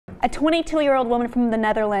A 22-year-old woman from the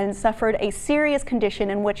Netherlands suffered a serious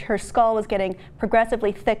condition in which her skull was getting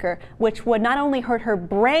progressively thicker, which would not only hurt her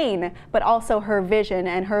brain, but also her vision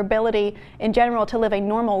and her ability in general to live a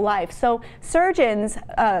normal life. So surgeons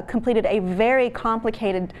completed a very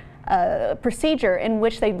complicated procedure in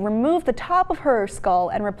which they removed the top of her skull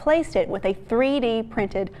and replaced it with a 3D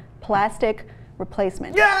printed plastic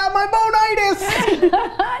replacement. Yeah, my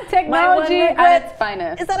bonitis! Technology at its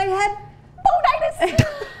finest. Is that I had bonitis?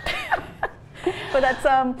 But that's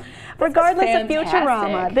regardless of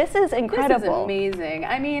Futurama, this is incredible. This is amazing.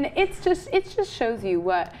 I mean, it just shows you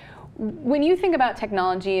what. When you think about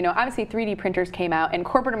technology, you know, obviously 3D printers came out and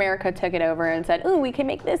corporate America took it over and said, "Ooh, we can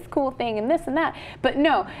make this cool thing and this and that." But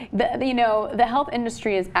no, the health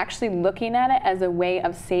industry is actually looking at it as a way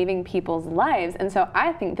of saving people's lives. And so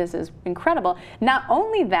I think this is incredible. Not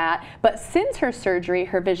only that, but since her surgery,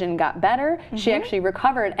 her vision got better. She actually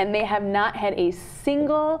recovered, and they have not had a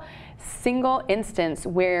single instance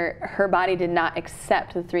where her body did not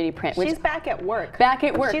accept the 3D print. She's back at work. Back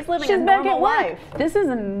at work. She's living a normal life. This is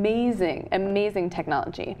amazing, amazing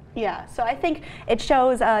technology. Yeah, so I think it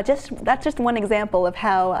shows, that's just one example of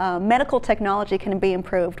how medical technology can be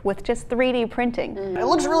improved with just 3D printing. It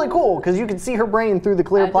looks really cool because you can see her brain through the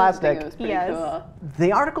clear plastic. It was pretty cool.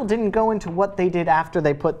 The article didn't go into what they did after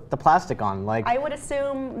they put the plastic on. Like, I would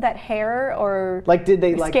assume that hair or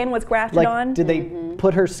skin was grafted on. Did they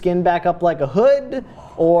put her skin back up like a hood,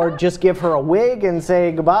 or just give her a wig and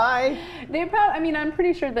say goodbye? They probably, I mean, I'm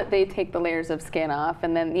pretty sure that they take the layers of skin off,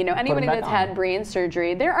 and then, you know, anybody that's had brain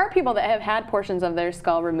surgery, there are people that have had portions of their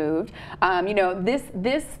skull removed. You know, this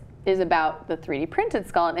is about the 3D printed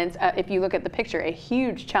skull, and it's, if you look at the picture, a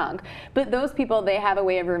huge chunk. But those people, they have a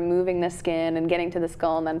way of removing the skin and getting to the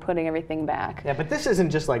skull and then putting everything back. Yeah, but this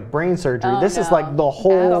isn't just like brain surgery. This is like the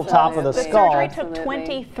whole top of the skull. The surgery took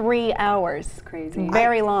 23 hours. It's crazy.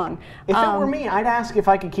 Very long. If it were me, I'd ask if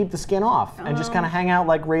I could keep the skin off and just kind of hang out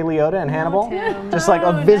like Ray Liotta and Hannibal. Just like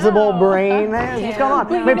a visible brain. What's going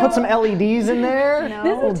on? Maybe put some LEDs in there.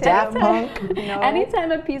 Little Daft Punk.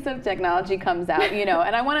 Anytime a piece of technology comes out, you know,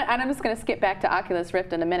 and I'm just going to skip back to Oculus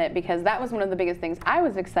Rift in a minute because that was one of the biggest things I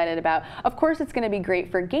was excited about. Of course, it's going to be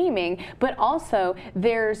great for gaming, but also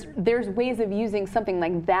there's ways of using something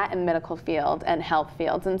like that in the medical field and health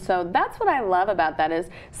fields. And so that's what I love about that is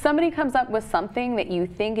somebody comes up with something that you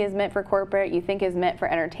think is meant for corporate, you think is meant for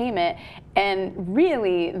entertainment, and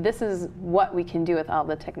really this is what we can do with all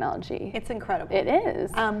the technology. It's incredible. It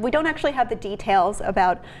is. We don't actually have the details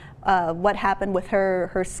about what happened with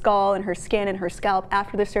her skull and her skin and her scalp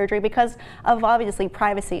after the surgery because of obviously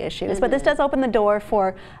privacy issues. But this does open the door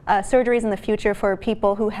for surgeries in the future for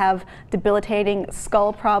people who have debilitating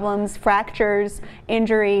skull problems, fractures,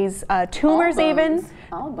 injuries, tumors even.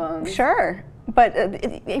 All bones. Sure. But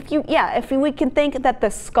if we can think that the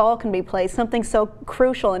skull can be placed, something so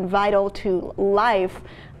crucial and vital to life,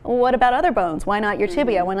 what about other bones? Why not your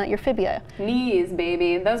tibia? Why not your fibia? Knees,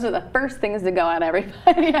 baby. Those are the first things to go out,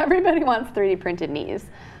 everybody. Everybody wants 3D printed knees.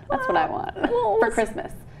 That's what I want for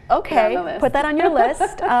Christmas. Okay, put that on your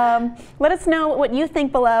list. Let us know what you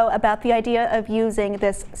think below about the idea of using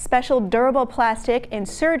this special durable plastic in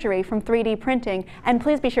surgery from 3D printing, and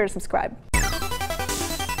please be sure to subscribe.